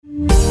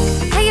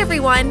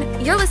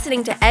everyone. You're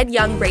listening to Ed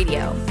Young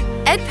Radio,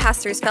 Ed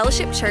Pastors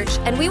Fellowship Church,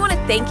 and we want to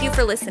thank you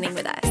for listening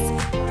with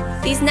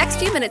us. These next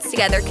few minutes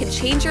together can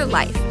change your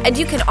life, and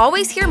you can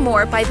always hear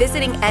more by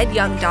visiting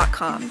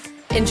edyoung.com.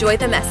 Enjoy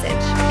the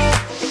message.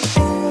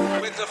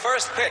 With the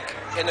first pick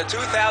in the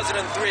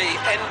 2003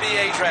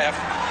 NBA Draft,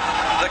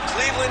 the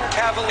Cleveland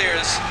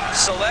Cavaliers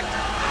select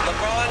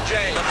Lebron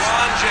James.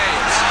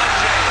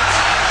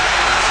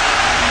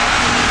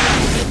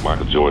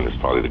 Michael Jordan is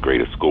probably the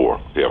greatest scorer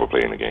to ever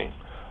play in the game.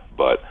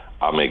 But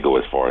I may go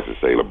as far as to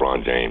say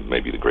LeBron James may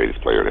be the greatest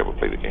player to ever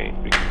play the game.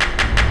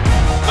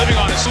 Living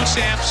on his food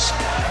stamps,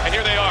 and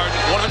here they are,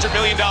 $100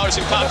 million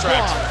in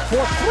contract.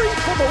 For three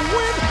for the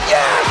win.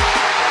 Yes!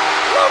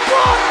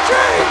 LeBron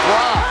James!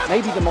 LeBron,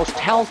 maybe the most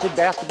talented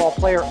basketball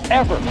player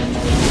ever.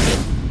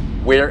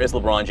 Where is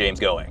LeBron James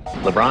going?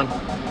 LeBron,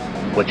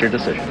 what's your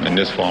decision? In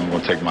this fall, I'm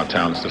going to take my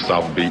talents to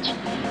South Beach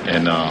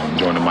and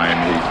join the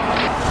Miami Heat.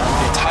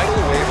 A tidal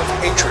wave of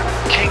hatred.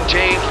 King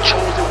James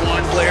chose the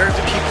one player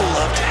that people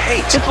love to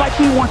hate. It's like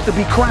he wants to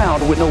be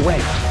crowned with no ring.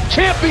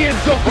 Champions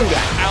don't do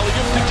that.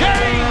 Alley-oop to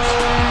James!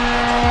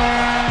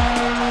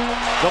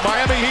 The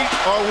Miami Heat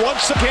are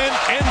once again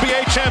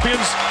NBA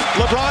champions.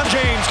 LeBron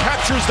James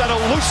captures that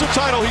elusive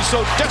title he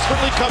so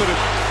desperately coveted.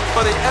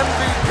 For the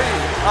MVP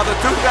of the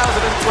 2012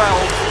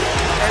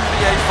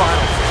 NBA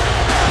Finals.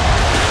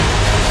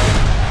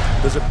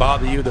 Does it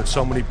bother you that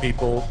so many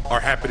people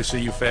are happy to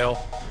see you fail?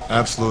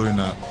 Absolutely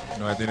not.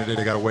 At the end of the day,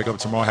 they got to wake up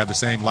tomorrow, have the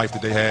same life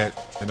that they had,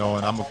 and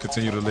I'm going to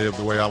continue to live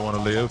the way I want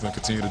to live and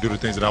continue to do the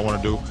things that I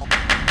want to do.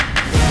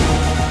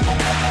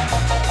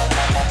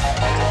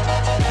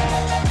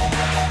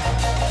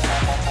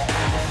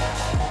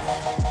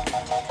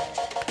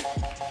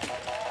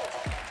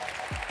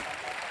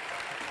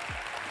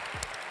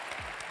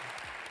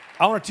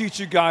 I want to teach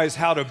you guys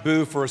how to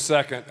boo for a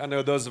second. I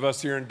know those of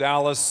us here in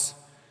Dallas,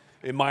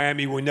 in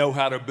Miami, we know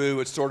how to boo.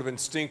 It's sort of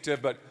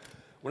instinctive, but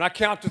when I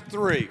count to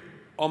three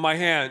on my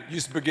hand, you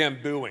just begin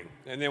booing.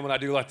 And then when I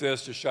do like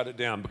this, just shut it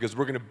down because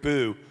we're going to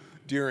boo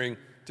during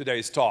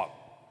today's talk.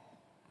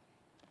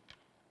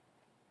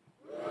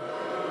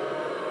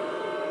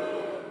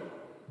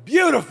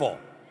 Beautiful.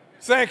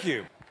 Thank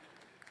you.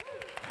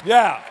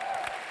 Yeah.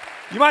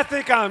 You might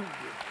think I'm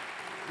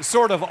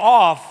sort of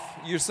off.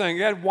 You're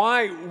saying, Ed,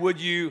 why would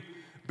you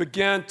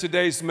begin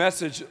today's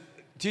message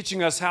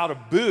teaching us how to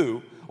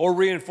boo or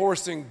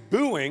reinforcing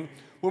booing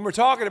when we're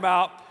talking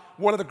about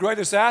one of the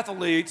greatest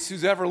athletes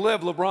who's ever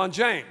lived, LeBron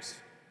James?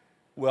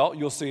 Well,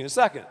 you'll see in a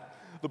second.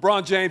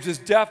 LeBron James is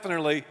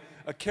definitely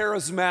a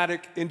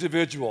charismatic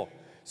individual.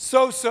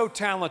 So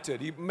talented.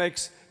 He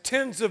makes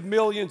tens of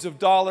millions of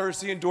dollars.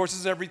 He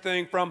endorses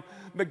everything from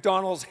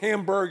McDonald's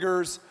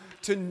hamburgers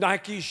to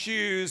Nike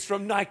shoes,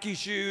 from Nike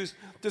shoes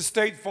to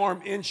State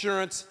Farm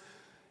insurance.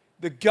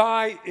 The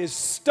guy is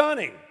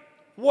stunning.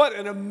 What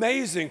an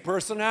amazing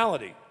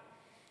personality.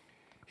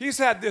 He's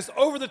had this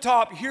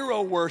over-the-top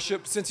hero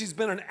worship since he's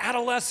been an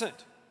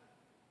adolescent.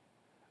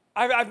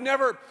 I've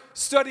never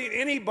studied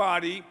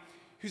anybody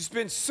who's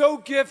been so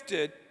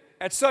gifted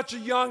at such a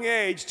young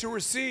age to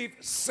receive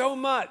so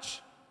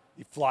much.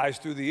 He flies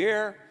through the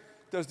air,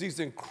 does these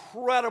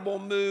incredible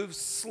moves,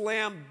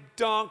 slam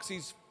dunks,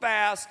 he's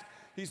fast,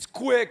 he's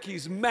quick,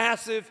 he's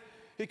massive.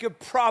 He could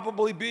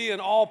probably be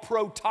an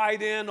all-pro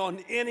tight end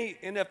on any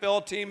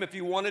NFL team if he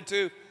wanted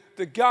to.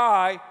 The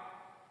guy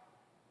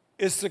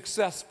is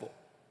successful.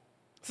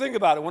 Think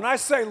about it. When I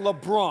say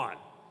LeBron,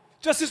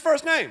 just his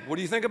first name, what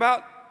do you think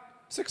about?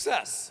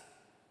 Success.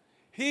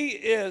 He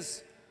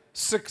is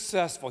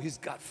successful. He's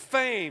got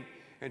fame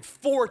and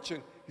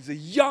fortune. He's a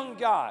young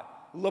guy.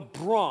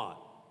 LeBron.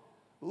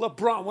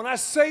 When I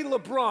say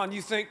LeBron,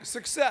 you think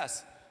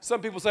success.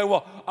 Some people say,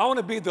 well, I want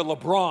to be the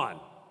LeBron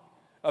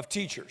of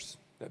teachers.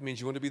 That means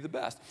you want to be the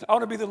best. I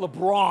want to be the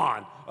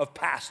LeBron of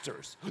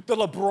pastors, the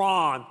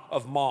LeBron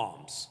of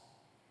moms,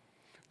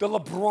 the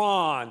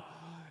LeBron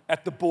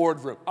at the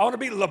boardroom. I want to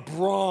be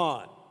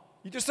LeBron.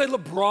 You just say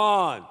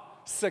LeBron.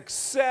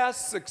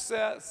 Success.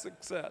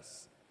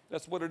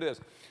 That's what it is.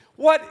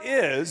 What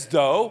is,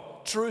 though,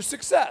 true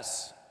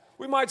success?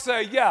 We might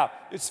say, yeah,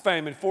 it's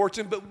fame and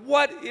fortune, but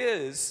what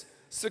is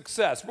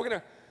success? We're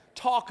going to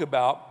talk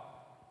about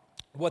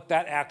what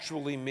that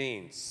actually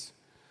means.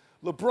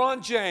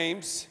 LeBron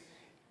James,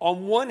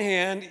 on one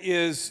hand,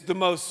 is the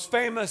most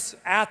famous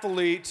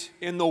athlete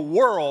in the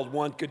world,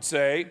 one could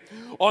say.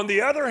 On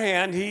the other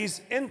hand,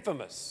 he's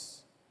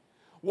infamous.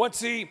 Once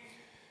he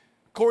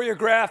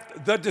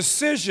choreographed the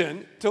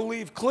decision to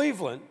leave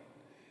Cleveland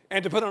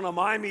and to put on a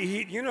Miami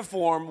Heat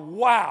uniform,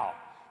 wow,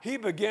 he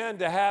began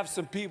to have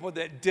some people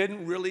that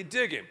didn't really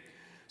dig him.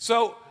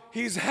 So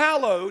he's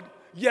hallowed,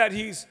 yet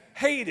he's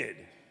hated.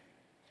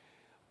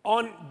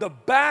 On the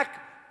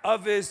back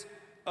of his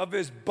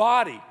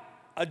body,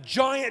 a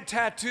giant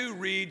tattoo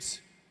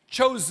reads,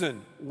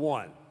 "Chosen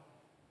One."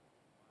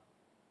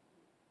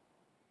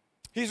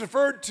 He's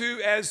referred to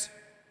as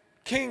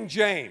King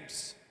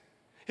James.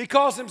 He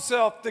calls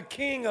himself the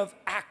King of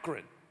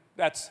Akron.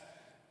 That's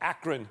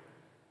Akron,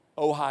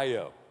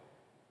 Ohio.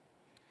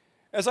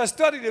 As I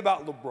studied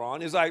about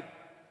LeBron, as I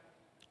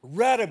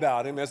read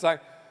about him, as I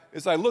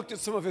as I looked at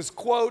some of his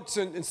quotes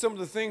and some of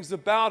the things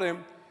about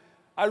him,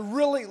 I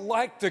really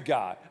like the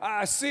guy.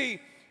 I see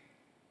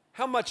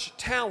how much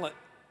talent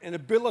and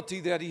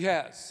ability that he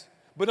has.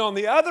 But on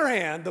the other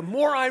hand, the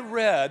more I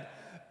read,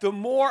 the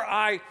more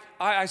I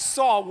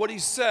saw what he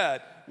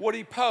said, what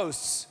he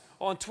posts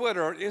on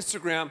Twitter or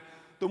Instagram,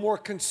 the more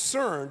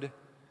concerned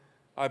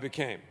I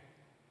became.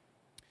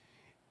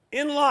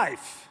 In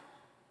life,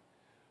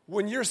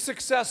 when you're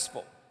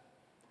successful,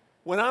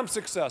 when I'm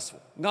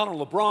successful, not on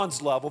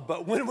LeBron's level,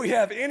 but when we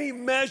have any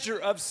measure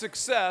of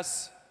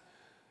success,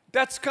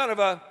 that's kind of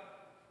a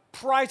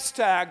price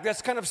tag.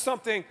 That's kind of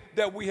something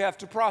that we have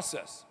to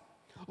process.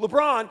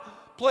 LeBron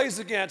plays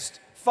against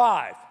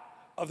 5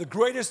 of the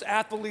greatest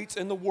athletes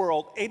in the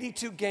world,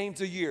 82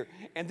 games a year.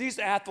 And these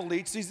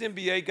athletes, these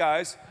NBA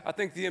guys, I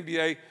think the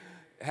NBA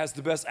has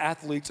the best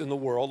athletes in the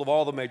world of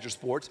all the major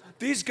sports.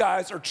 These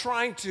guys are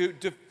trying to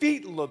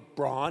defeat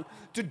LeBron,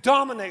 to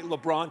dominate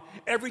LeBron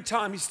every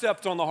time he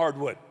steps on the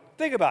hardwood.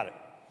 Think about it.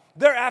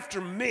 They're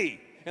after me.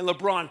 And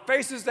LeBron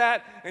faces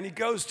that, and he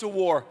goes to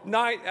war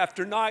night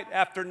after night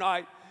after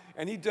night,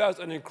 and he does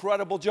an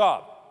incredible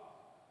job.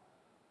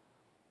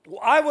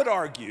 Well, I would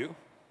argue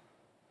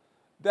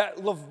that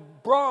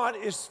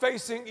LeBron is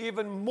facing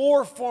even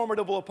more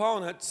formidable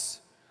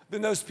opponents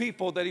than those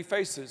people that he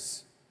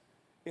faces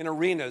in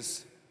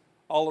arenas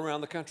all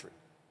around the country.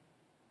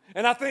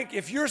 And I think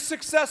if you're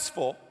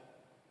successful,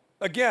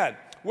 again,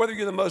 whether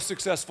you're the most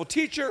successful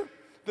teacher,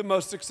 the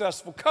most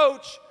successful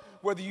coach,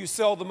 whether you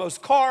sell the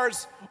most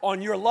cars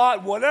on your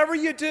lot, whatever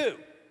you do,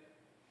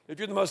 if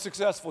you're the most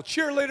successful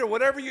cheerleader,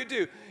 whatever you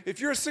do,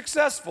 if you're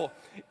successful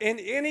in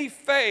any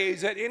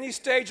phase, at any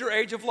stage or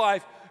age of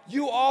life,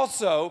 you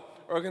also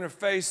are going to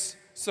face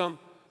some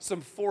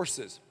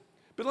forces.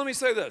 But let me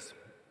say this.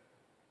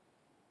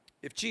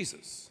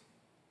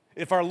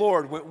 If our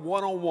Lord went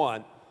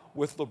one-on-one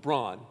with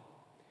LeBron,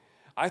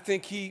 I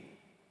think he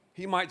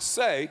might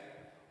say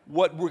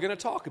what we're going to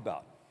talk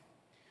about.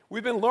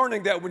 We've been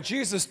learning that when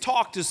Jesus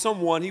talked to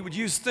someone, he would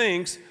use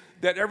things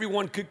that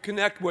everyone could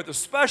connect with,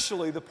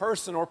 especially the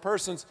person or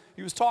persons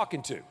he was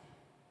talking to.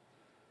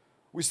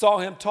 We saw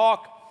him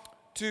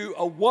talk to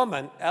a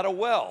woman at a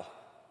well.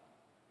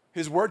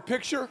 His word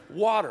picture,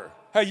 water.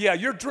 Hey, yeah,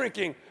 you're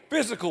drinking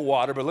physical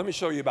water, but let me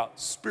show you about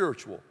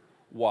spiritual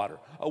water,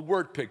 a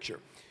word picture.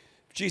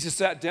 If Jesus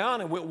sat down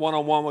and went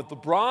one-on-one with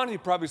LeBron,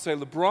 he'd probably say,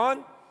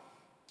 LeBron,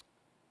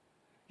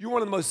 you're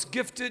one of the most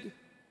gifted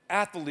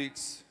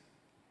athletes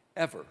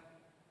ever.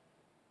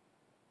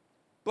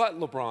 But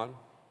LeBron,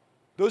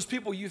 those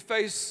people you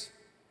face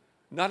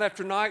night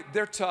after night,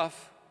 they're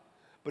tough.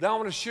 But I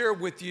want to share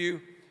with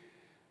you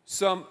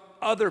some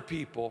other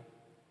people,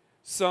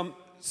 some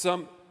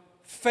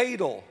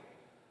fatal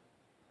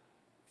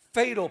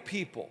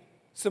people,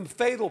 some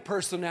fatal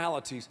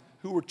personalities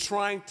who were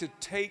trying to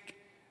take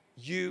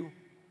you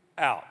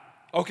out.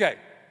 Okay,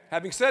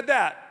 having said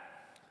that,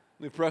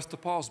 let me press the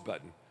pause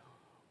button.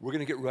 We're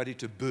going to get ready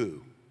to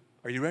boo.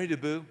 Are you ready to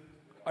boo?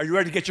 Are you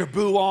ready to get your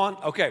boo on?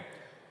 Okay.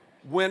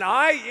 When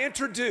I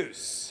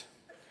introduce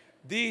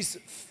these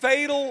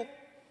fatal,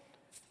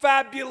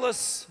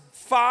 fabulous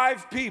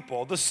 5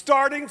 people, the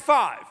starting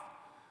 5,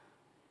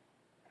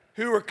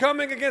 who are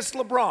coming against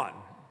LeBron,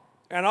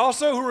 and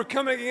also who are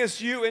coming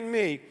against you and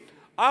me,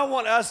 I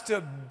want us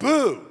to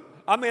boo.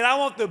 I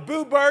want the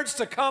boo birds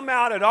to come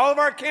out at all of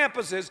our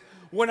campuses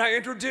when I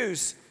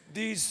introduce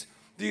these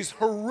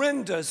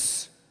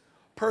horrendous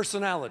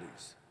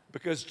personalities.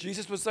 Because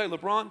Jesus would say,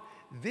 LeBron,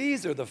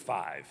 these are the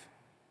 5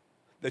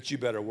 that you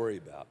better worry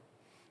about.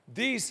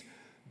 These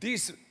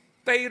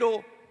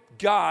fatal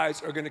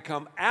guys are going to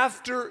come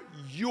after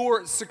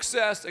your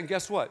success, and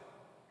guess what?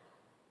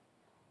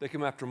 They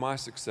come after my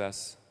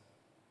success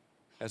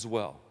as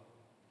well.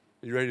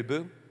 Are you ready to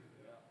boo?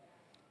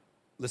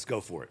 Let's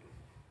go for it.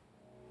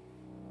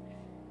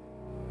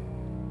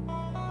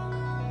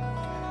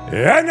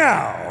 And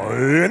now,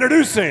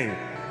 introducing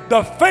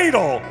the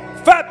fatal,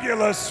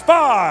 fabulous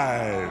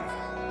 5.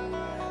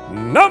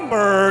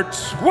 Number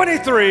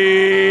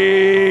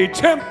 23,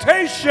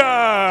 Temptation.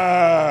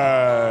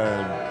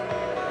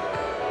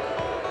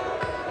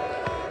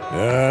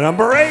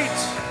 Number 8,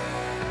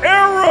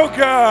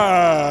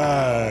 Arrogant.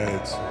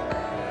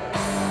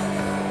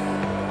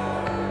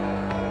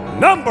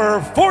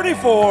 Number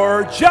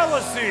 44,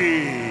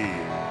 Jealousy.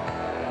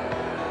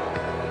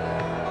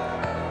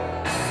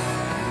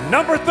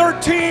 Number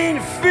 13,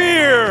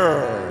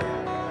 Fear.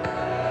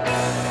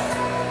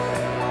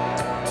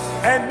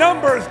 And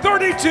number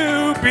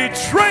 32,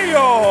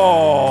 Betrayal.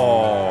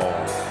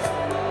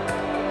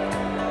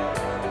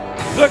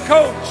 The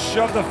coach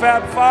of the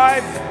Fab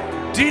Five,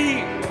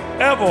 D.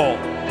 Evil.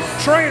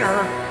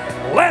 Trainer,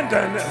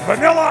 Landon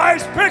Vanilla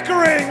Ice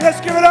Pickering. Let's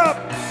give it up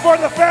for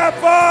the Fab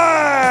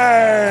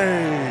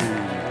Five.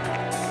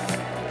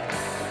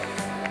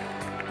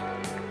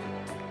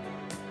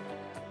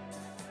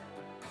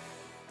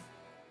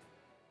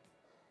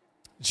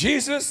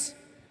 Jesus,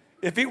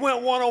 if he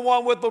went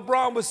one-on-one with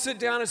LeBron, would sit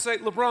down and say,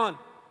 LeBron,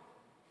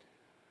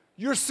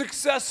 you're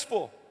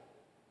successful.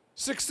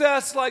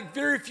 Success like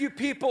very few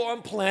people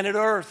on planet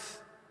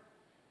Earth.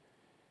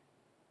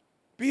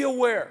 Be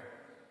aware.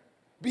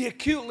 Be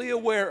acutely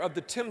aware of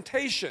the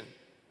temptation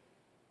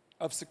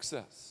of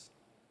success.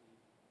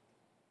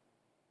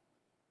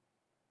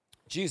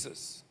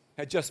 Jesus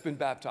had just been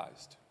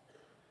baptized,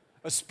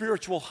 a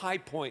spiritual high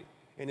point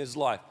in his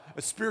life,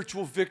 a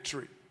spiritual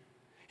victory.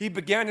 He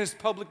began his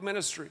public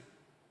ministry.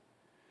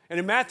 And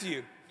in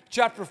Matthew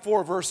chapter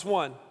 4, verse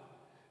 1,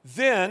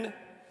 then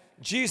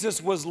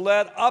Jesus was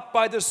led up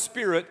by the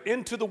Spirit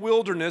into the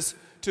wilderness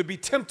to be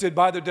tempted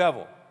by the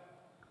devil.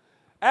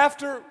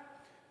 After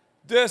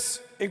this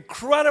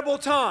incredible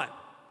time,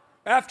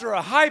 after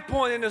a high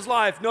point in his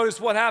life, notice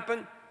what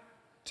happened?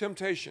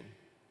 Temptation.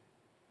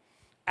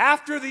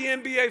 After the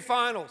NBA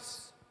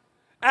Finals,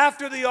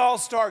 after the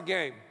All-Star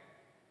game,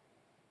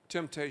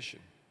 temptation.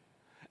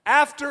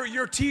 After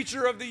your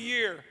teacher of the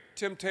year,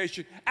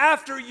 temptation.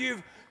 After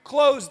you've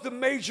closed the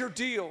major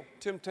deal,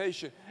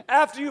 temptation.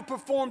 After you've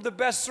performed the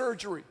best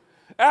surgery,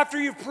 after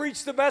you've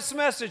preached the best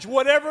message,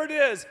 whatever it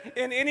is,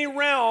 in any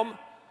realm,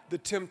 the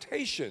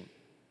temptation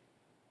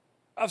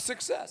of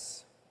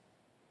success.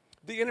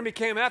 The enemy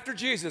came after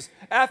Jesus,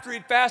 after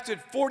he'd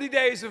fasted 40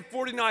 days and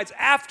 40 nights,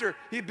 after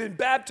he'd been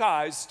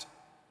baptized.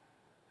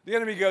 The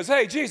enemy goes,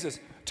 hey, Jesus,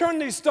 turn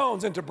these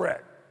stones into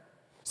bread.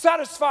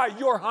 Satisfy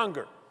your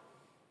hunger.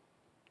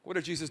 What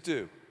did Jesus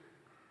do?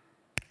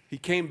 He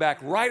came back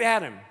right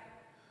at him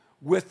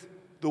with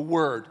the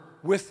word,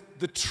 with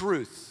the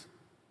truth.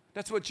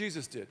 That's what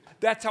Jesus did.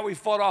 That's how he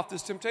fought off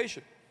this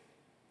temptation.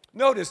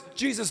 Notice,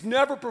 Jesus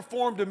never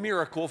performed a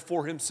miracle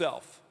for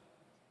himself.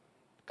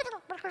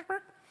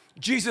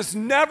 Jesus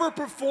never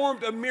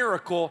performed a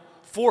miracle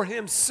for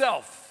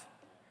himself.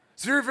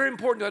 It's very, very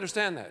important to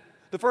understand that.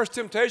 The first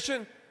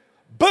temptation,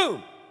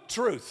 boom,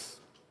 truth.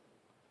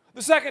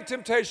 The second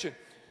temptation,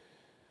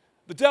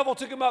 the devil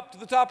took him up to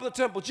the top of the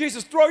temple.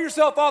 Jesus, throw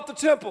yourself off the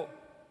temple.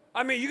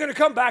 I mean, you're going to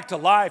come back to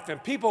life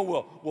and people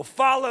will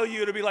follow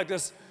you to be like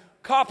this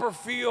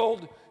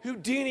Copperfield,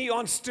 Houdini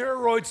on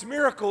steroids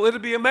miracle.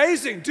 It'll be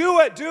amazing. Do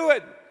it, do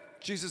it.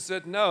 Jesus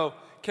said no,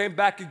 came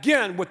back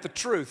again with the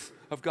truth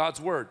of God's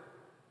word.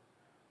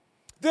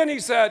 Then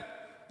the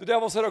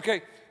devil said,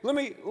 okay, let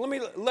me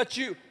let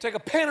you take a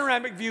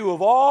panoramic view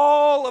of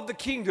all of the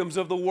kingdoms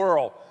of the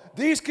world.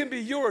 These can be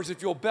yours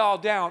if you'll bow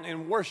down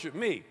and worship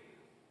me.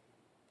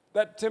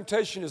 That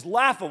temptation is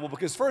laughable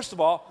because, first of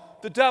all,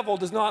 the devil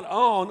does not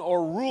own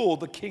or rule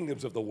the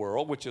kingdoms of the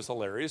world, which is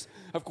hilarious.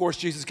 Of course,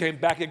 Jesus came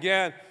back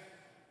again.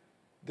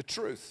 The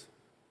truth,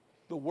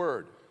 the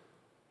word.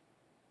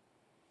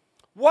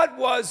 What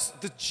was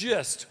the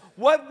gist?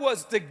 What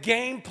was the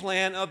game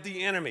plan of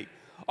the enemy?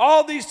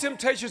 All these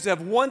temptations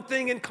have one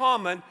thing in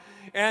common,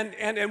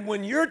 and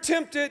when you're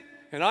tempted,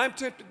 and I'm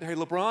tempted, hey,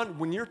 Lebron,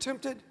 when you're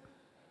tempted,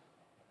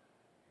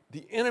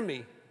 the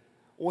enemy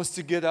wants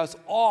to get us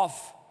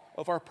off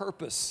of our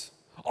purpose,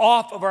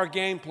 off of our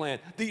game plan.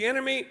 The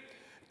enemy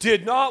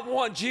did not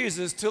want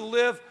Jesus to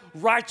live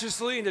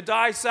righteously and to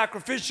die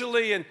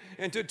sacrificially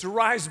and to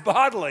rise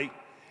bodily.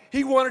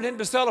 He wanted him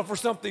to settle for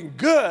something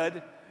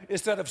good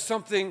instead of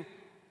something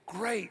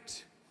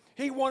great.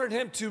 He wanted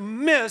him to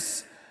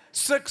miss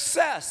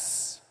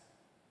success.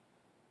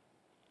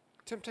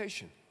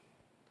 Temptation.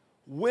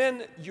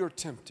 When you're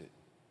tempted,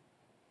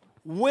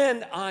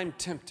 when I'm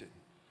tempted,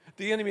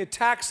 the enemy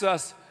attacks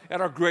us at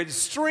our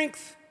greatest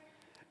strength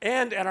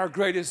and at our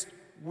greatest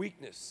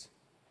weakness.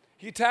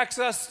 He attacks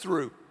us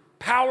through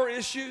power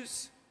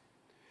issues.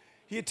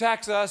 He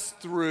attacks us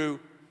through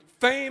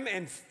fame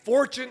and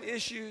fortune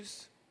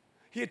issues.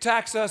 He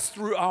attacks us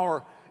through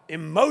our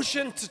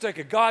emotion to take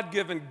a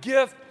God-given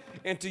gift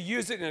and to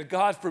use it in a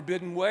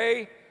God-forbidden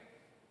way.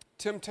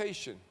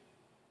 Temptation.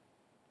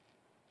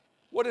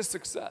 What is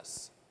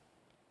success?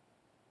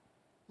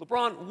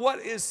 LeBron, what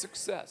is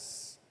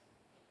success?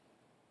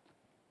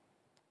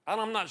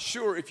 And I'm not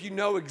sure if you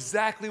know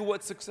exactly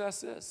what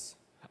success is.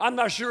 I'm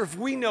not sure if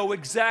we know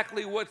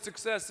exactly what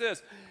success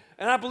is.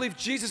 And I believe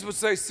Jesus would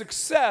say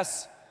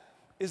success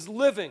is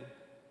living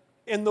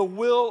in the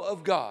will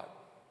of God.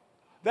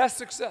 That's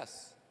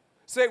success.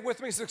 Say it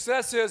with me.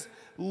 Success is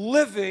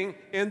living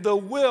in the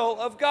will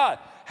of God.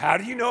 How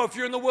do you know if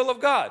you're in the will of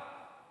God?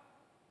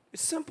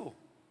 It's simple.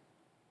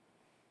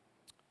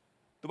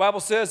 The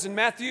Bible says in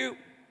Matthew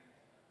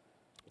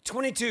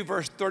 22,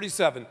 verse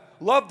 37,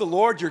 love the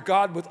Lord your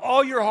God with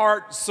all your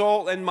heart,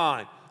 soul, and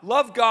mind.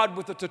 Love God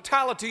with the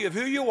totality of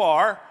who you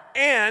are,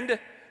 and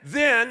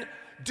then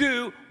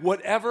do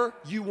whatever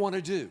you want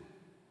to do.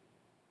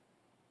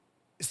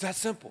 It's that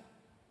simple.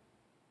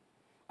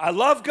 I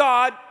love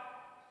God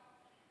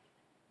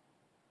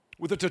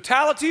with the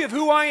totality of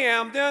who I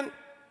am, then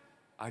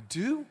I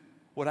do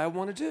what I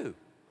want to do.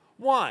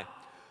 Why?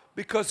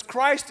 Because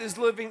Christ is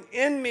living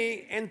in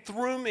me and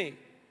through me.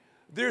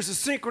 There's a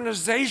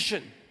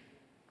synchronization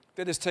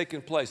that has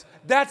taken place.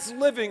 That's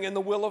living in the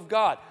will of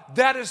God.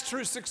 That is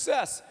true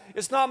success.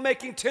 It's not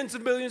making tens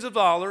of millions of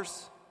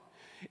dollars.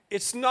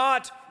 It's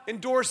not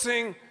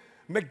endorsing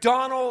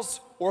McDonald's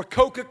or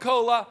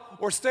Coca-Cola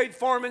or State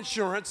Farm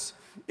Insurance.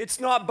 It's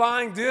not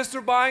buying this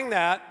or buying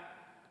that.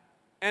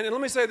 And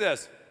let me say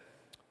this.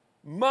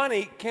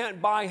 Money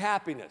can't buy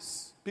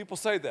happiness. People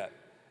say that.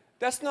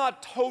 That's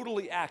not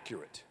totally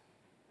accurate.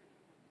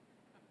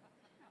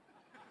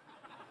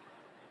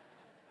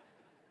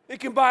 It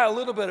can buy a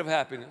little bit of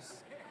happiness.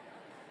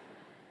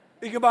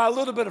 It can buy a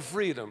little bit of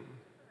freedom,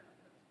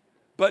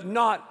 but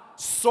not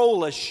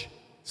soulish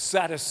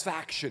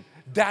satisfaction.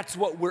 That's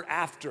what we're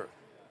after.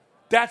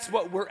 That's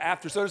what we're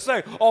after. So to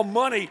say, oh,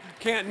 money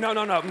can't,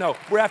 no.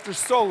 We're after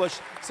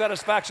soulish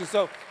satisfaction.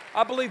 So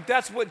I believe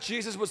that's what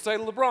Jesus would say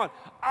to LeBron.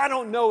 I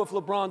don't know if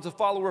LeBron's a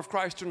follower of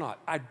Christ or not.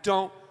 I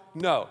don't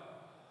know.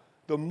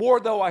 The more,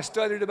 though, I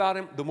studied about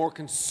him, the more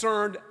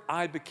concerned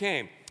I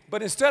became.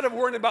 But instead of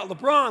worrying about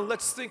LeBron,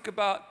 let's think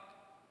about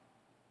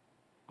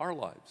our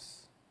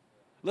lives.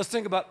 Let's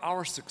think about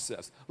our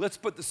success. Let's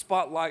put the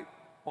spotlight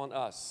on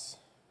us.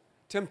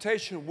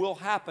 Temptation will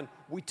happen.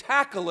 We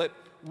tackle it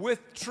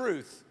with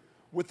truth,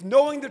 with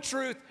knowing the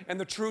truth, and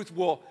the truth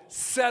will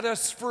set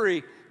us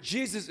free.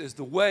 Jesus is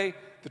the way,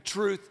 the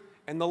truth,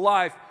 and the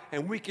life,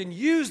 and we can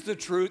use the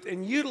truth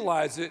and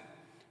utilize it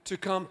to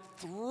come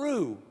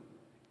through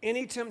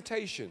any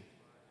temptation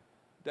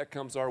that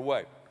comes our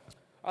way.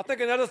 I think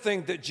another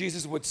thing that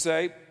Jesus would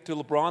say to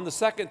LeBron, the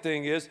second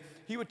thing is,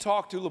 he would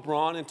talk to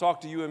LeBron and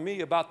talk to you and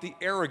me about the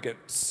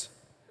arrogance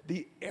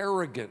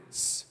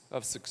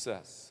of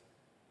success.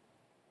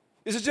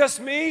 Is it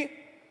just me,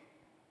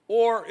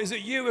 or is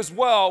it you as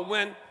well?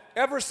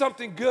 Whenever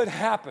something good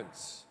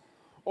happens,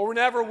 or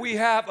whenever we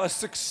have a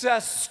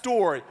success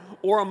story,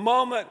 or a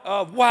moment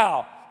of,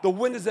 wow, the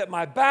wind is at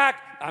my back,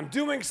 I'm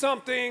doing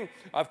something,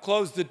 I've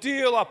closed the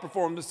deal, I've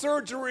performed the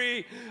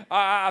surgery,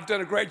 I've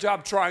done a great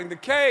job trying the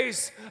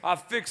case,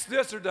 I've fixed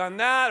this or done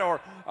that,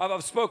 or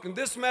I've spoken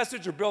this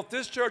message or built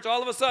this church,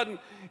 all of a sudden,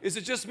 is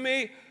it just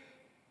me?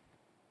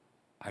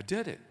 I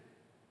did it.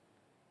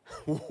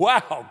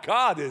 Wow,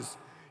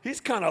 He's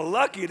kind of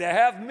lucky to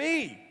have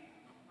me.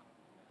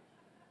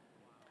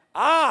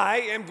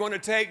 I am going to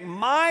take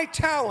my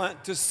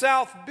talent to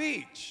South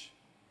Beach.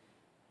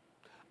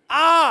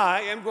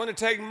 I am going to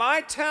take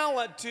my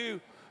talent to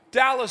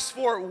Dallas,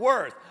 Fort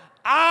Worth.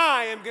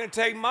 I am going to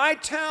take my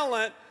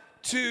talent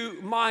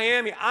to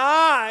Miami.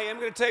 I am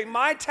going to take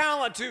my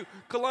talent to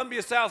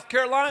Columbia, South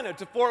Carolina,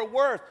 to Fort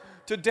Worth,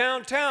 to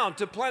downtown,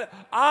 to Planet.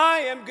 I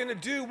am going to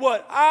do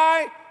what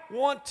I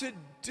want to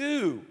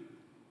do.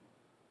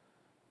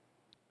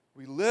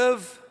 We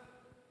live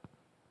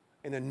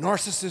in a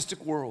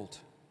narcissistic world.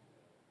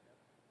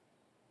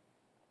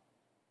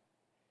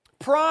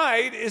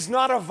 Pride is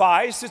not a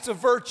vice, it's a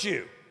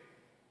virtue,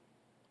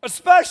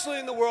 especially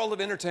in the world of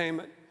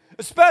entertainment,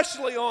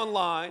 especially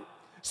online,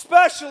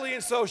 especially in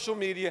social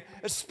media,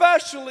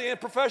 especially in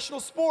professional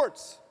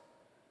sports.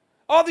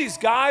 All these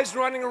guys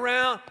running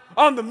around,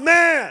 I'm the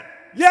man,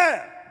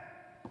 yeah.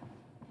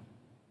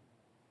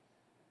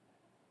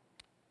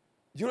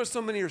 You know what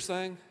so many are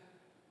saying?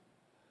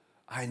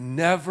 I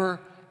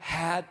never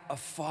had a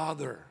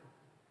father.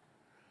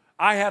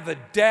 I have a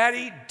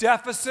daddy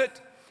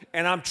deficit,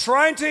 and I'm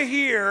trying to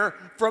hear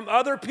from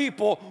other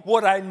people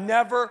what I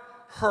never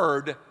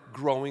heard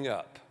growing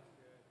up.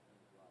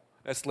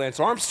 That's Lance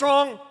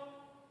Armstrong,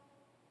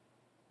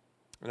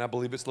 and I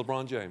believe it's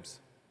LeBron James.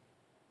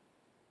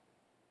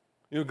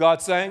 You know what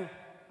God's saying?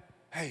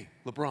 Hey,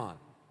 LeBron.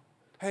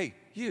 Hey,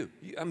 you.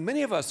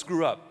 Many of us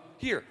grew up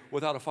here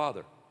without a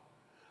father.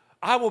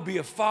 I will be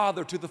a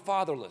father to the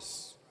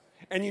fatherless.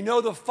 And you know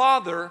the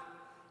Father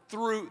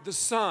through the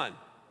Son.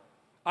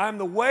 I am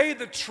the way,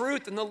 the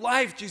truth, and the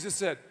life, Jesus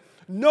said.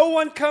 No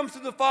one comes to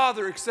the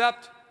Father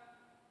except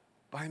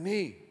by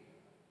me.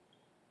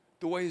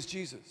 The way is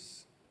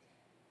Jesus.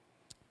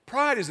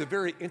 Pride is a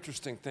very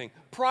interesting thing.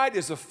 Pride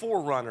is a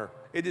forerunner.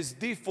 It is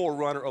the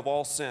forerunner of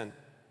all sin.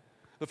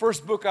 The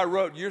first book I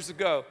wrote years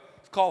ago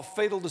is called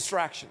Fatal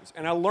Distractions,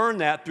 and I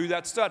learned that through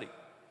that study.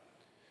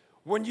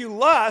 When you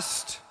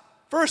lust,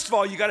 first of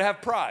all, you got to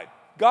have pride.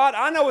 God,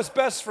 I know what's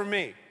best for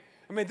me.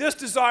 I mean, this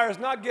desire is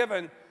not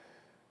given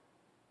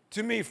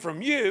to me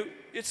from you.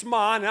 It's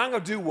mine, and I'm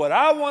going to do what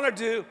I want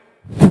to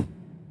do.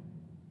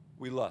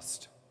 We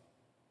lust.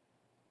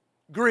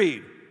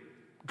 Greed.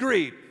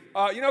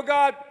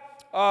 God,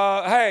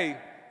 hey,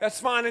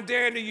 that's fine and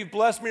dandy. You've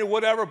blessed me or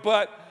whatever,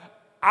 but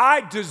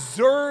I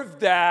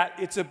deserve that.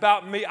 It's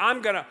about me.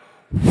 I'm going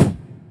to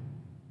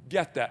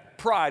get that.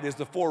 Pride is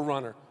the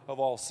forerunner of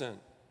all sin.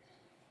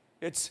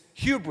 It's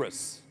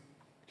hubris.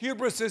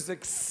 Hubris is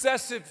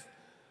excessive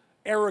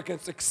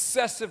arrogance,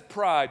 excessive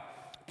pride.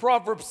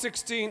 Proverbs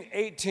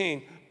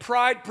 16:18.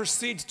 Pride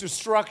precedes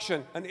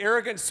destruction. An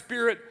arrogant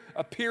spirit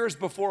appears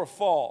before a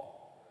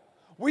fall.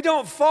 We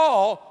don't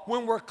fall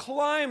when we're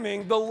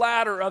climbing the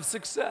ladder of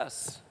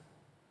success.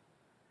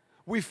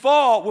 We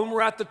fall when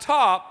we're at the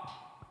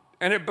top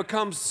and it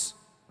becomes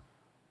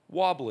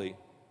wobbly.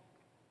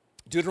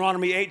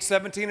 Deuteronomy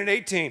 8:17 and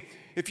 18.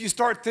 If you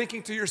start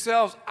thinking to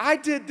yourselves, I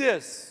did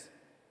this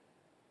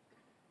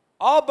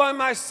all by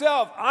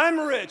myself. I'm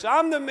rich.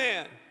 I'm the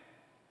man.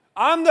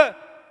 I'm the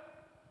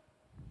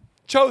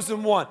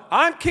chosen one.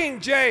 I'm King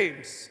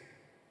James.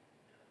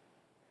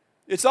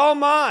 It's all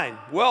mine.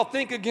 Well,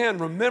 think again.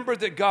 Remember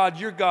that God,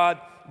 your God,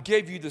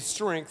 gave you the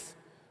strength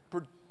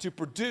to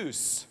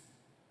produce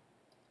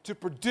to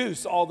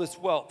produce all this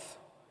wealth.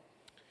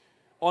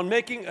 On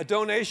making a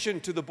donation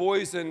to the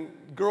Boys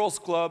and Girls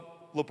Club,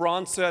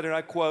 LeBron said, and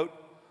I quote,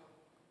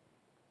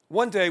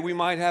 "One day we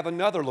might have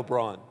another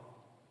LeBron,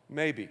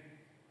 maybe,"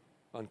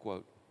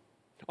 unquote.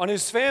 On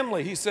his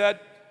family, he said,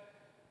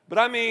 "But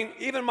I mean,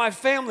 even my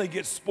family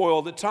gets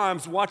spoiled at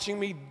times watching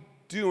me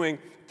doing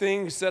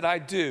things that I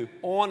do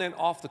on and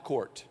off the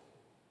court."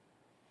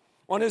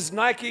 On his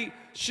Nike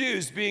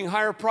shoes being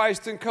higher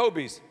priced than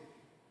Kobe's,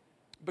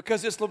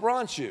 because it's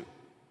LeBron's shoe.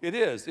 It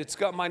is. It's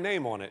got my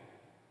name on it.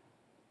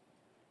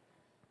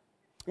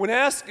 When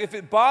asked if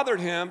it bothered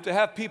him to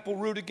have people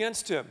root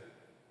against him,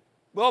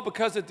 well,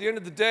 because at the end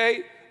of the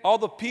day, all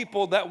the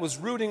people that was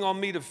rooting on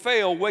me to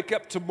fail wake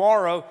up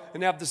tomorrow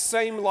and have the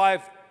same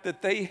life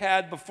that they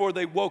had before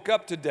they woke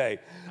up today.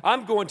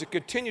 I'm going to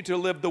continue to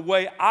live the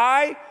way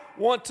I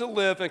want to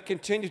live and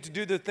continue to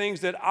do the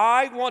things that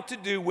I want to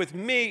do with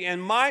me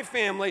and my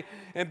family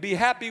and be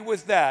happy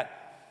with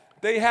that.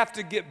 They have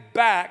to get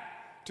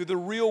back to the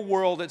real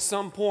world at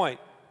some point.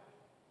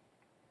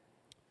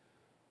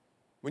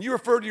 When you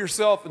refer to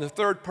yourself in the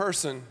third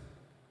person,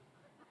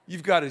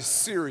 you've got a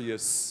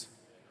serious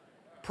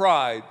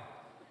pride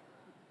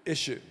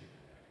issue.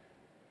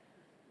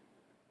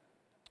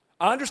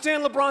 I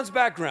understand LeBron's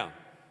background.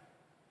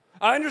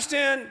 I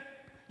understand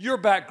your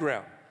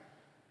background.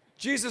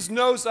 Jesus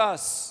knows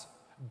us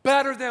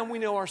better than we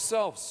know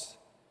ourselves.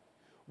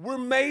 We're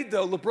made,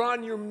 though,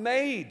 LeBron, you're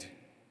made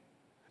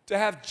to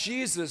have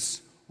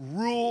Jesus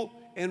rule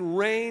and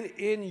reign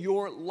in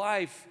your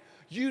life.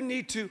 You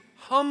need to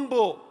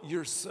humble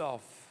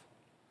yourself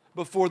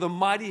before the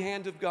mighty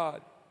hand of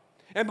God.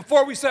 And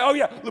before we say, "Oh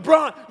yeah,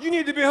 LeBron, you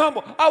need to be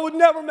humble," I would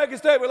never make a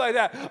statement like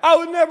that. I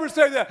would never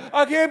say that.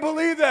 I can't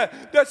believe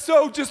that. That's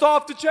so just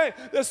off the chain.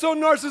 That's so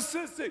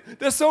narcissistic.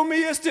 That's so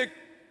meistic.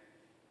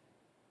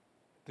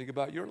 Think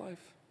about your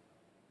life.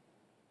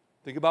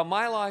 Think about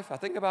my life. I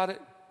think about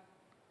it.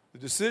 The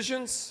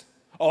decisions.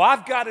 Oh,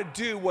 I've got to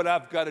do what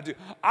I've got to do.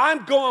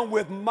 I'm going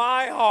with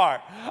my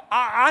heart.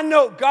 I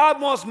know God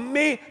wants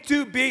me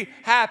to be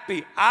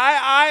happy.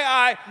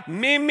 I,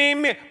 me,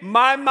 my,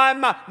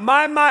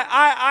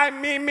 I,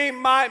 me,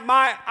 my,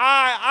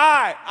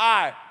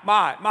 I,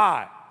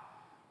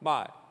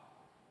 my.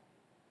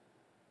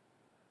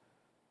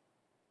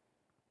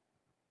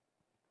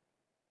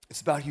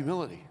 It's about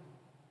humility.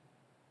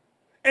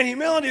 And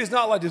humility is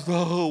not like this,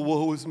 "Oh,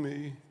 woe is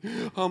me.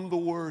 I'm the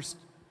worst."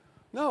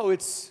 No,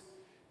 it's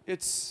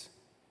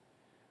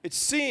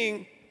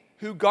seeing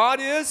who God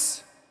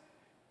is,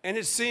 and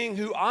it's seeing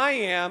who I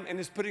am, and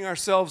it's putting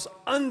ourselves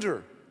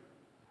under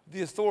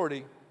the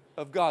authority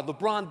of God.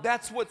 LeBron,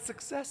 that's what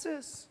success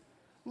is.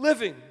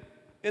 Living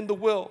in the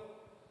will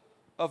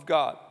of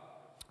God.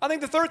 I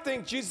think the third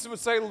thing Jesus would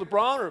say to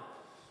LeBron, or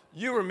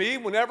you or me,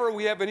 whenever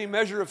we have any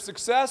measure of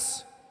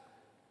success,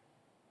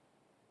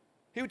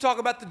 he would talk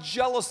about the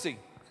jealousy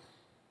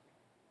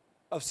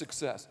of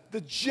success.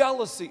 The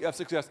jealousy of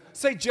success.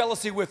 Say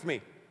jealousy with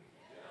me.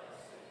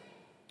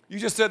 You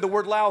just said the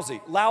word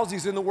lousy.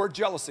 Lousy's in the word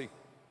jealousy.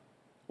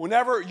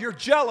 Whenever you're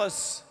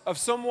jealous of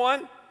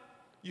someone,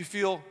 you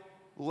feel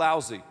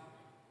lousy.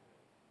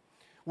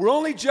 We're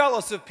only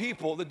jealous of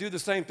people that do the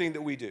same thing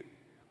that we do.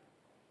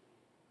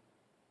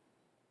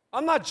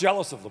 I'm not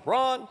jealous of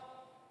LeBron.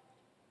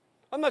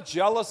 I'm not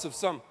jealous of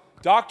some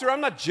doctor.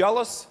 I'm not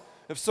jealous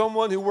of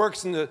someone who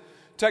works in the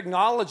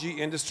technology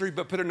industry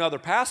but put another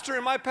pastor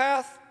in my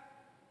path.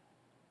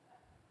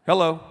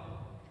 Hello.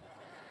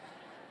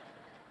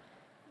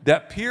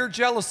 That peer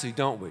jealousy,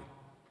 don't we?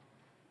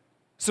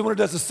 Someone who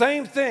does the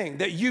same thing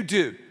that you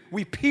do,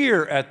 we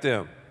peer at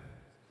them.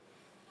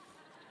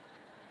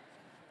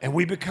 And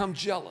we become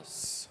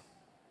jealous.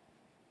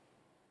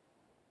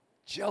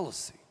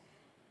 Jealousy.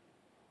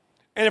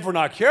 And if we're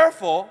not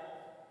careful,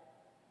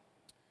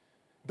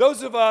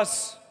 those of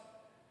us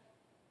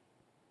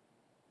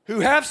who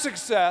have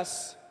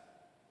success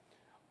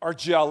are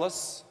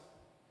jealous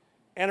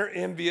and are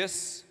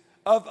envious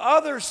of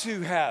others who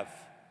have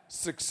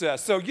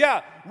success. So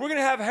yeah, we're going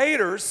to have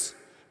haters,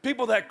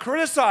 people that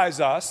criticize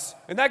us,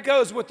 and that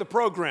goes with the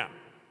program.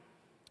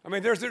 I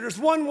mean, there's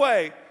one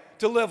way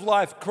to live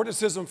life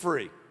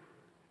criticism-free.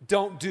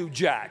 Don't do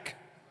jack.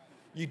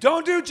 You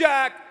don't do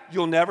jack,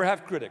 you'll never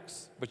have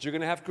critics, but you're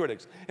going to have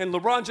critics. And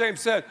LeBron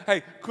James said,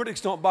 "Hey, critics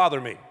don't bother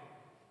me."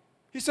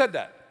 He said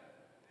that.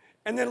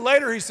 And then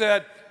later he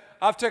said,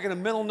 "I've taken a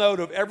mental note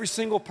of every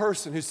single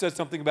person who said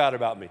something bad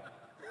about me."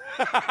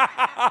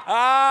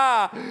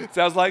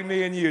 Sounds like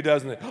me and you,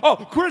 doesn't it? Oh,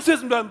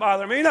 criticism doesn't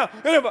bother me. No.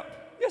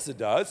 Yes, it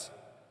does.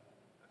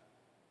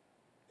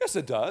 Yes,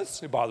 it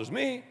does. It bothers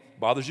me. It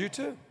bothers you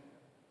too.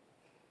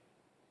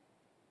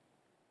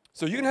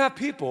 So you can have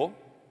people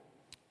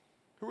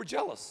who are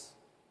jealous.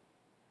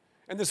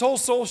 And this whole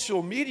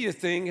social media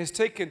thing has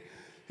taken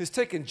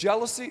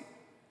jealousy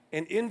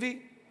and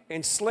envy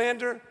and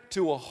slander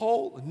to a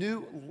whole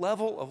new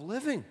level of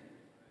living.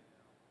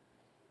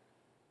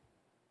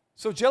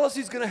 So jealousy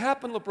is going to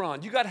happen,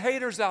 LeBron. You got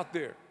haters out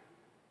there.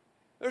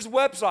 There's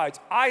websites.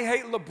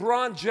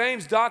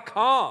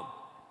 IHateLeBronJames.com.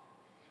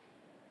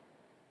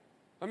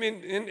 I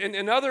mean,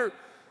 and other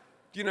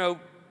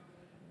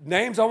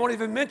names I won't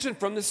even mention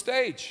from the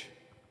stage.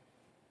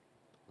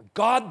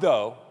 God,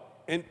 though,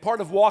 and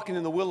part of walking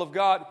in the will of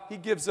God, he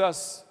gives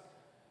us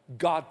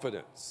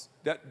Godfidence,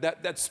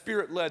 that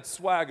spirit-led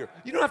swagger.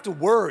 You don't have to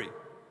worry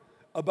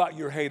about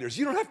your haters.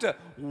 You don't have to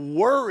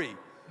worry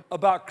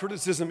about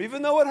criticism.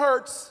 Even though it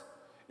hurts,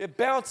 it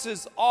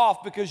bounces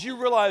off because you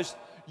realize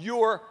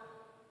you're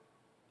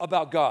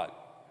about God.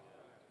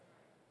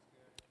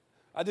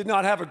 I did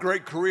not have a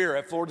great career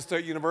at Florida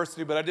State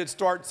University, but I did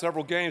start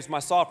several games my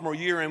sophomore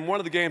year, and one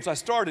of the games I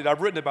started,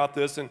 I've written about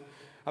this, and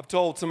I've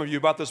told some of you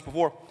about this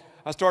before.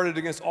 I started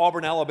against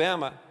Auburn,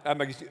 Alabama.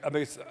 I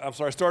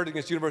started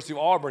against University of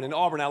Auburn in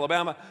Auburn,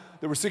 Alabama.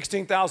 There were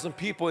 16,000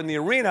 people in the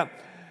arena.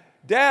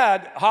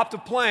 Dad hopped a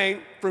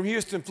plane from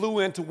Houston, flew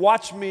in to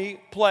watch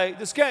me play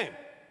this game.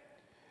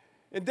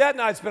 And Dad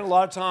and I spent a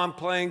lot of time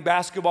playing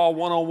basketball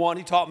one-on-one.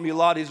 He taught me a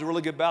lot. He's a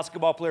really good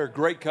basketball player,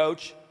 great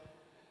coach.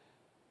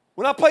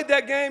 When I played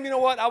that game, you know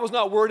what? I was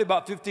not worried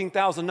about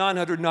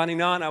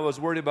 15,999. I was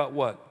worried about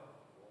what?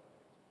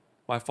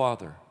 My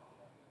Father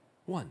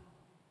won.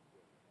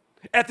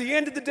 At the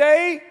end of the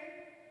day,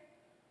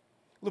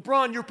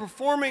 LeBron, you're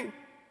performing,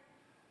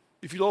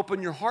 if you'll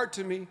open your heart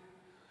to me,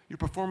 you're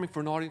performing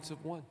for an audience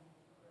of one.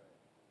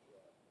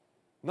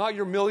 Not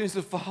your millions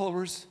of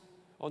followers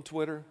on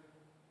Twitter,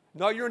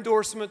 not your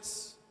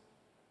endorsements,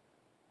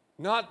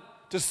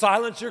 not to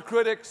silence your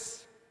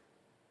critics,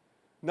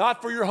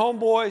 not for your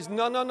homeboys.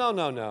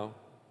 No.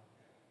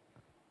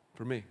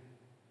 For me.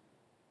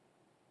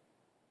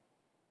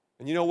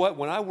 And you know what?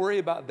 When I worry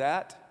about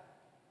that,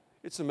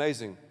 it's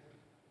amazing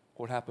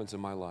what happens in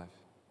my life.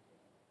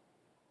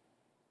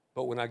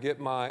 But when I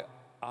get my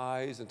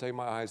eyes and take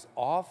my eyes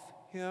off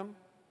him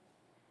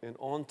and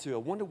onto, I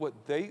wonder what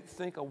they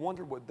think, I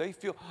wonder what they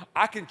feel,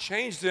 I can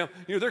change them.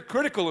 They're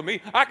critical of me.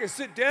 I can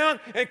sit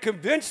down and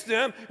convince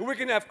them, and we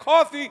can have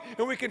coffee,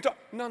 and we can talk.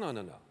 No.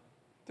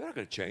 They're not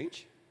going to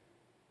change.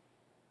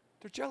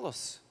 They're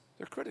jealous.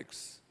 They're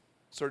critics.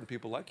 Certain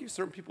people like you,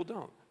 certain people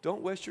don't.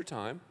 Don't waste your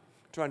time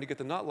trying to get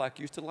the not like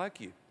yous to like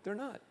you. They're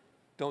not.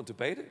 Don't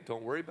debate it.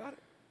 Don't worry about it.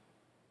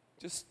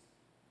 Just,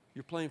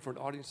 you're playing for an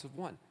audience of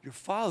one. Your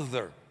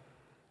Father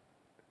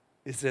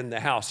is in the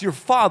house. Your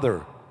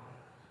Father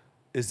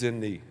is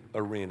in the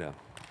arena.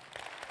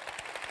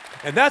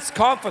 And that's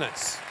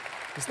confidence.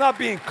 It's not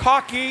being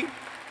cocky.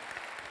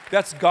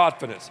 That's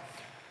Godfidence.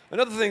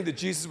 Another thing that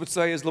Jesus would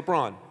say is,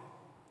 LeBron,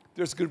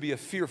 there's going to be a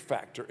fear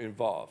factor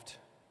involved.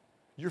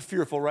 You're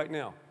fearful right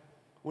now.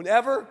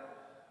 Whenever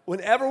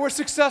we're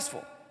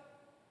successful,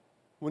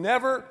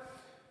 whenever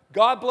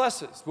God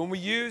blesses, when we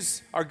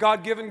use our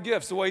God-given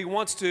gifts the way he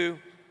wants to,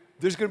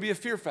 there's going to be a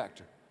fear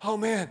factor. Oh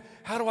man,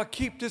 how do I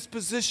keep this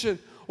position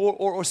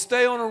or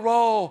stay on a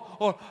roll?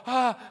 Or,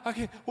 I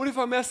can't, what if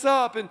I mess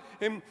up? And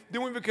then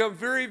we become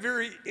very,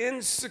 very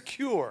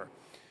insecure.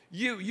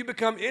 You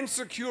become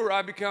insecure,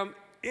 I become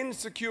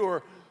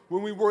insecure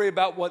when we worry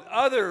about what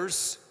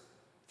others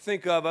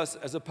think of us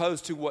as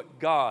opposed to what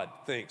God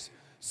thinks.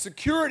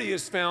 Security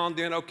is found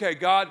in, okay,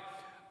 God,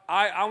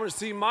 I want to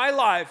see my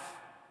life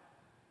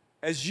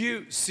as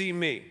you see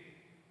me.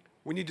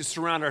 We need to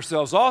surround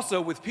ourselves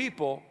also with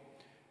people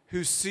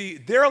who see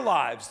their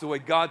lives the way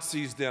God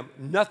sees them,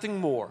 nothing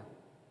more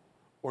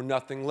or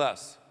nothing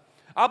less.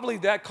 I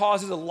believe that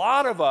causes a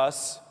lot of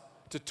us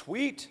to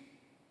tweet,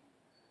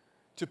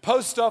 to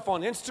post stuff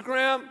on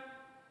Instagram,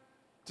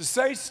 to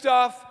say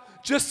stuff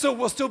just so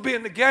we'll still be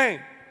in the game.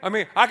 I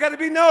mean, I got to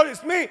be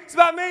noticed. Me, it's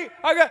about me.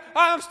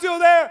 I'm still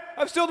there.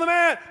 I'm still the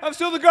man. I'm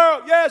still the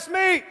girl. Yeah, it's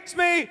me. It's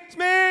me. It's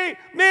me.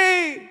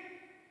 Me.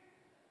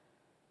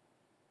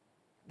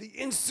 The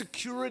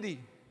insecurity,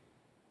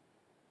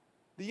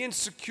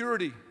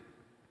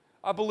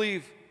 I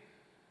believe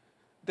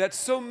that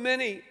so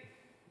many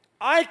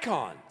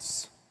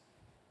icons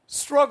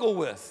struggle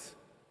with,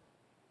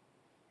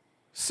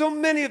 so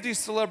many of these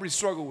celebrities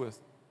struggle with,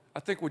 I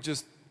think would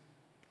just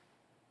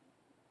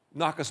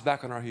knock us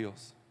back on our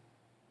heels.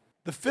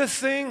 The fifth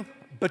thing,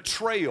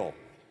 betrayal.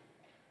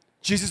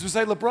 Jesus would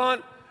say,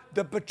 LeBron,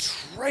 the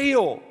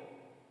betrayal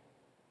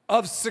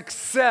of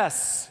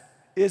success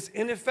is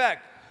in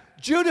effect.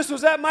 Judas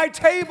was at my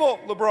table,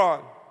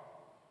 LeBron.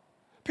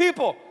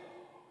 People,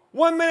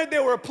 one minute they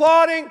were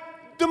applauding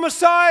the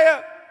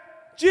Messiah,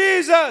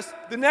 Jesus.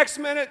 The next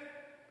minute,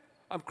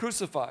 I'm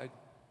crucified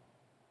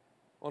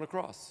on a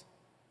cross.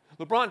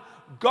 LeBron,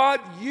 God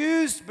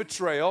used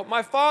betrayal,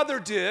 my Father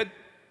did,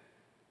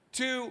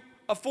 to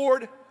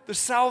afford the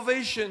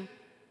salvation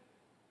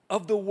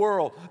of the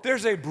world.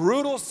 There's a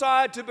brutal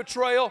side to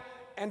betrayal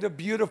and a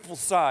beautiful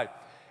side.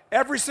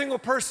 Every single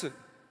person,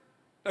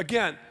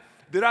 again,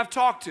 that I've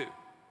talked to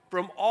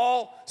from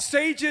all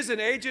stages and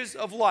ages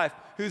of life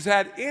who's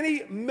had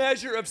any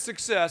measure of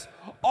success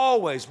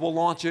always will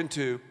launch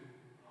into,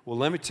 well,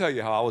 let me tell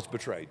you how I was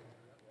betrayed.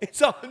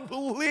 It's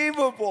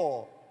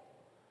unbelievable.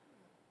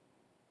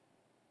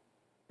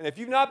 And if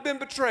you've not been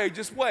betrayed,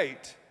 just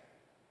wait.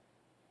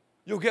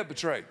 You'll get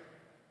betrayed.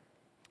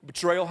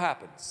 Betrayal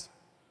happens.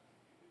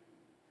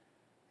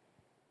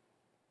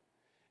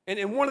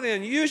 And one of the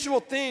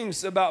unusual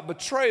things about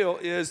betrayal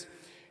is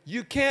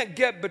You can't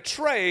get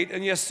betrayed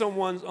unless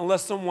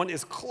someone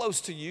is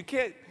close to you. You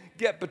can't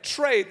get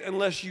betrayed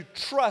unless you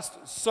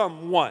trust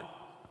someone.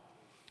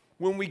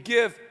 When we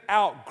give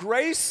out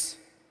grace,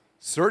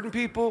 certain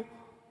people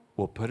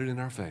will put it in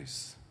our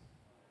face,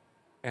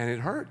 and it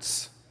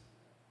hurts.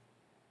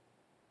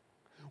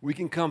 We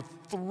can come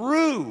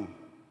through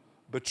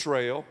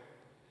betrayal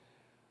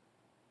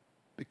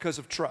because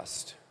of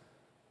trust.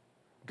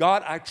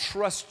 God, I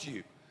trust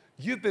you.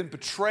 You've been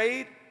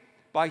betrayed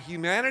by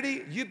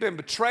humanity. You've been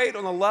betrayed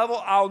on a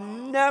level I'll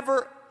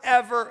never,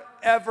 ever,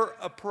 ever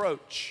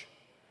approach.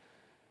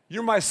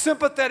 You're my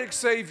sympathetic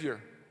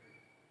Savior.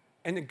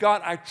 And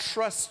God, I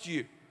trust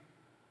you.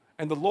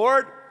 And the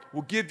Lord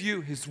will give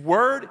you His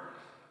word.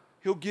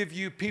 He'll give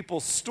you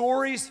people's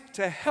stories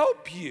to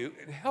help you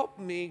and help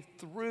me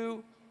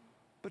through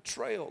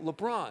betrayal.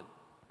 LeBron,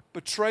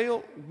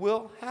 betrayal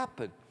will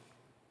happen.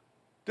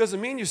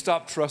 Doesn't mean you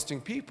stop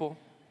trusting people.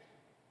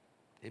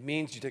 It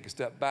means you take a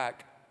step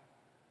back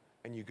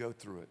and you go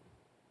through it.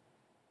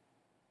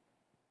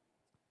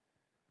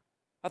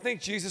 I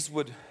think Jesus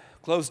would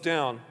close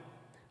down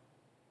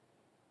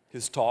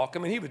his talk. I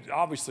mean, he would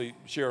obviously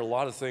share a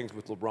lot of things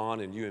with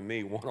LeBron and you and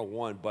me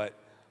one-on-one, but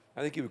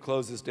I think he would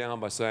close this down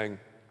by saying,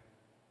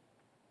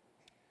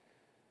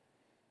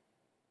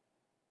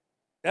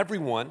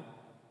 everyone,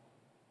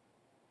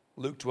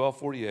 Luke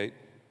 12:48,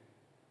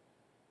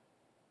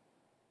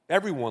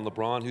 everyone,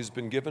 LeBron, who's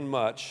been given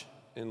much,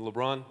 and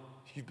LeBron,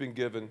 you've been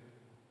given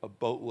a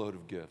boatload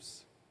of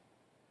gifts.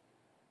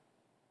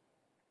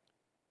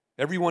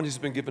 Everyone who's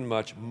been given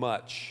much,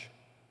 much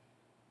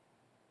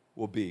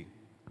will be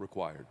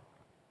required.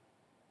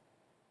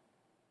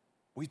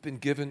 We've been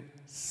given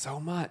so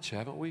much,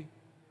 haven't we?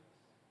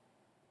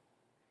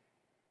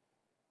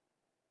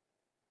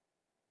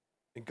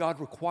 And God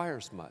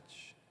requires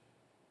much.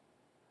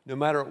 No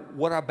matter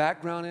what our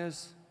background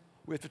is,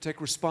 we have to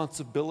take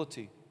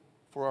responsibility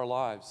for our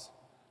lives,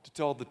 to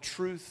tell the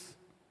truth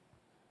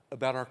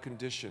about our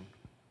condition,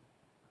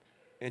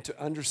 and to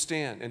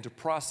understand and to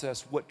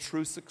process what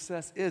true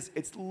success is.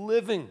 It's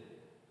living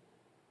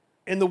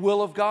in the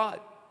will of God.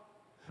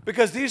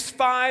 Because these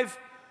 5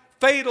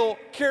 fatal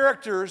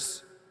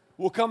characters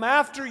will come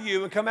after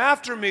you and come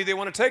after me. They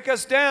want to take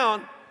us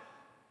down.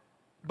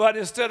 But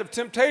instead of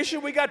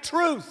temptation, we got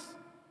truth.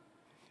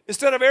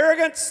 Instead of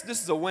arrogance,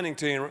 this is a winning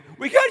team,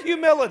 we got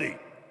humility.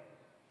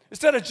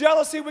 Instead of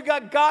jealousy, we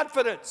got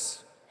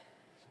confidence.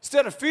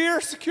 Instead of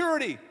fear,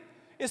 security.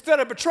 Instead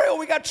of betrayal,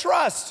 we got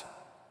trust.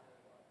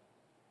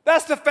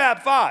 That's the Fab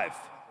Five.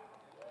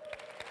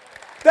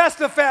 That's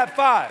the Fab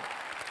Five.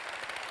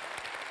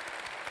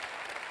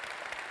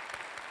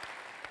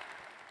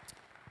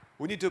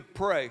 We need to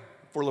pray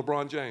for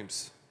LeBron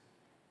James.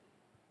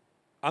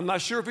 I'm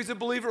not sure if he's a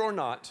believer or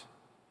not,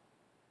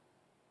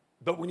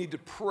 but we need to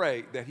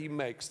pray that he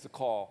makes the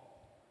call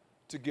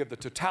to give the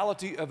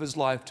totality of his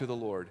life to the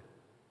Lord,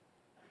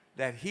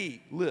 that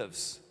he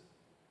lives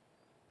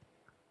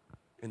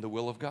in the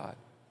will of God.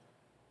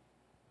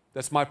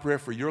 That's my prayer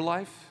for your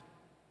life.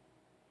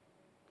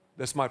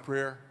 That's my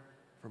prayer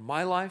for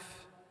my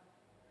life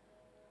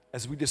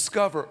as we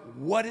discover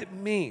what it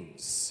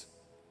means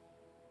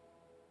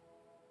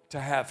to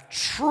have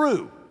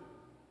true,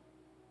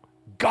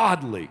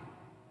 godly,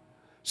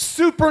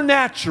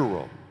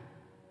 supernatural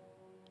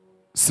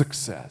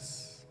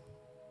success.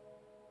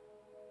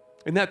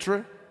 Isn't that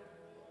true?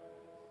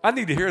 I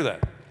need to hear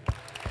that.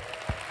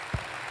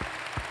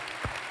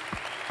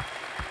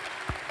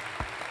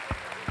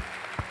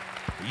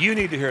 You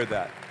need to hear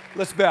that.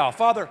 Let's bow.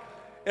 Father,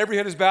 every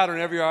head is bowed and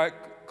every eye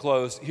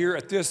closed here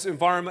at this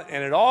environment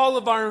and at all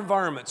of our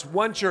environments,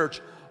 one church,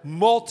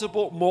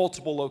 multiple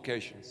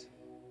locations.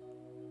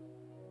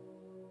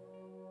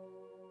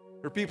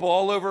 There are people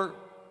all over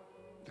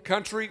the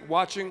country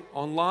watching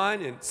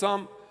online and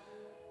some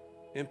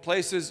in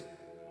places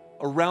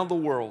around the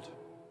world.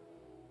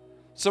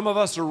 Some of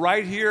us are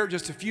right here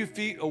just a few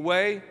feet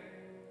away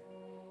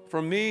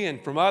from me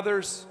and from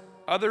others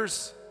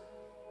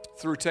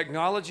through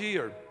technology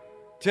or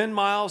 10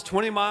 miles,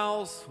 20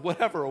 miles,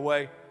 whatever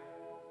away.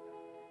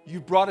 You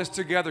brought us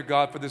together,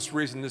 God, for this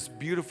reason, this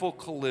beautiful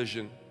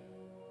collision.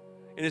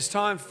 And it's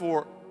time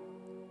for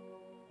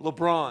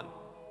LeBron.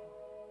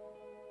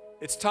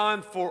 It's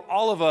time for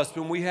all of us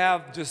when we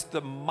have just the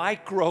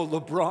micro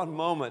LeBron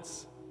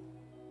moments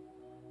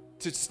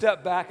to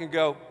step back and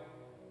go,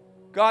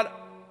 God,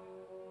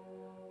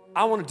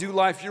 I want to do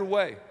life your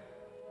way.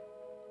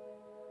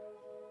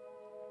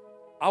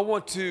 I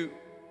want to,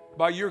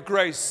 by your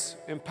grace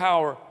and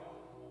power,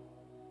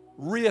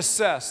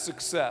 reassess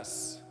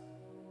success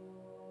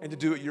and to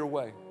do it your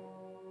way.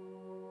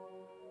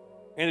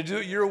 And to do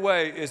it your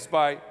way is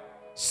by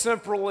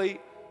simply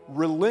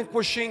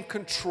relinquishing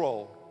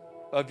control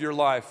of your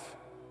life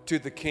to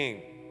the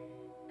King.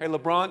 Hey,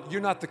 LeBron, you're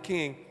not the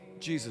king,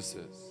 Jesus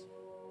is.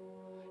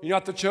 You're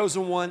not the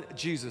chosen one,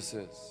 Jesus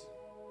is.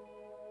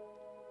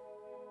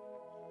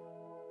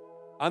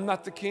 I'm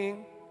not the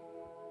king,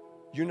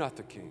 you're not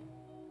the king.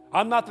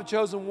 I'm not the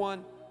chosen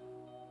one,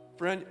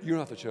 friend, you're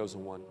not the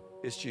chosen one,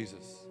 it's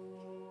Jesus.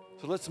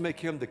 So let's make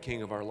him the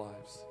king of our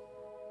lives.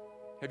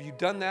 Have you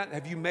done that?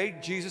 Have you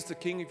made Jesus the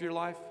king of your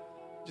life?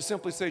 Just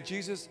simply say,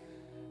 Jesus,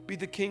 be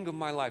the king of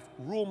my life.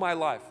 Rule my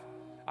life.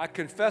 I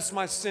confess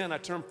my sin. I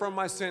turn from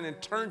my sin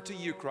and turn to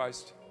you,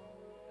 Christ.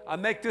 I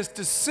make this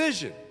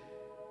decision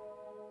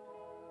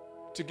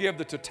to give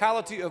the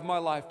totality of my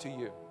life to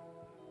you.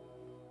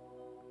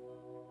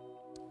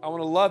 I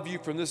want to love you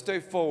from this day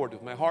forward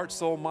with my heart,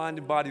 soul, mind,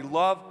 and body.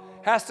 Love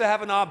has to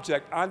have an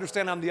object. I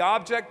understand I'm the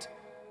object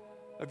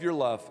of your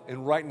love.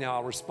 And right now,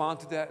 I'll respond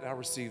to that and I'll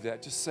receive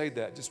that. Just say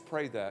that. Just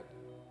pray that.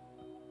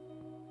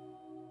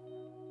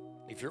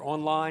 If you're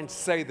online,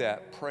 say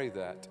that. Pray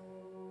that.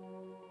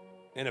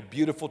 And a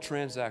beautiful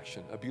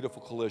transaction, a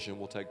beautiful collision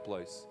will take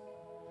place.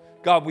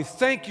 God, we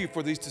thank you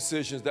for these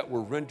decisions that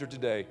were rendered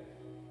today.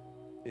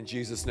 In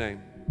Jesus'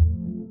 name.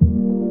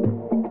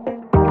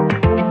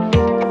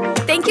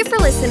 Thank you for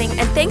listening,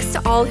 and thanks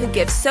to all who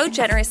give so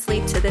generously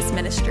to this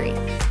ministry.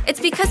 It's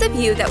because of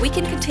you that we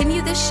can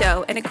continue this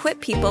show and equip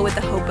people with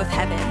the hope of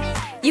heaven.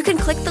 You can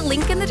click the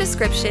link in the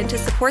description to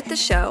support the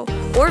show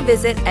or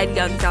visit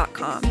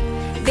edyoung.com.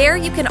 There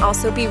you can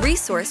also be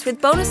resourced with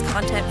bonus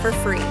content for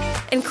free,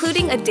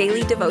 including a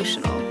daily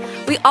devotional.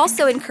 We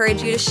also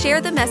encourage you to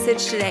share the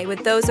message today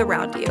with those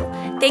around you.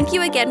 Thank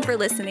you again for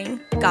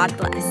listening. God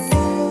bless.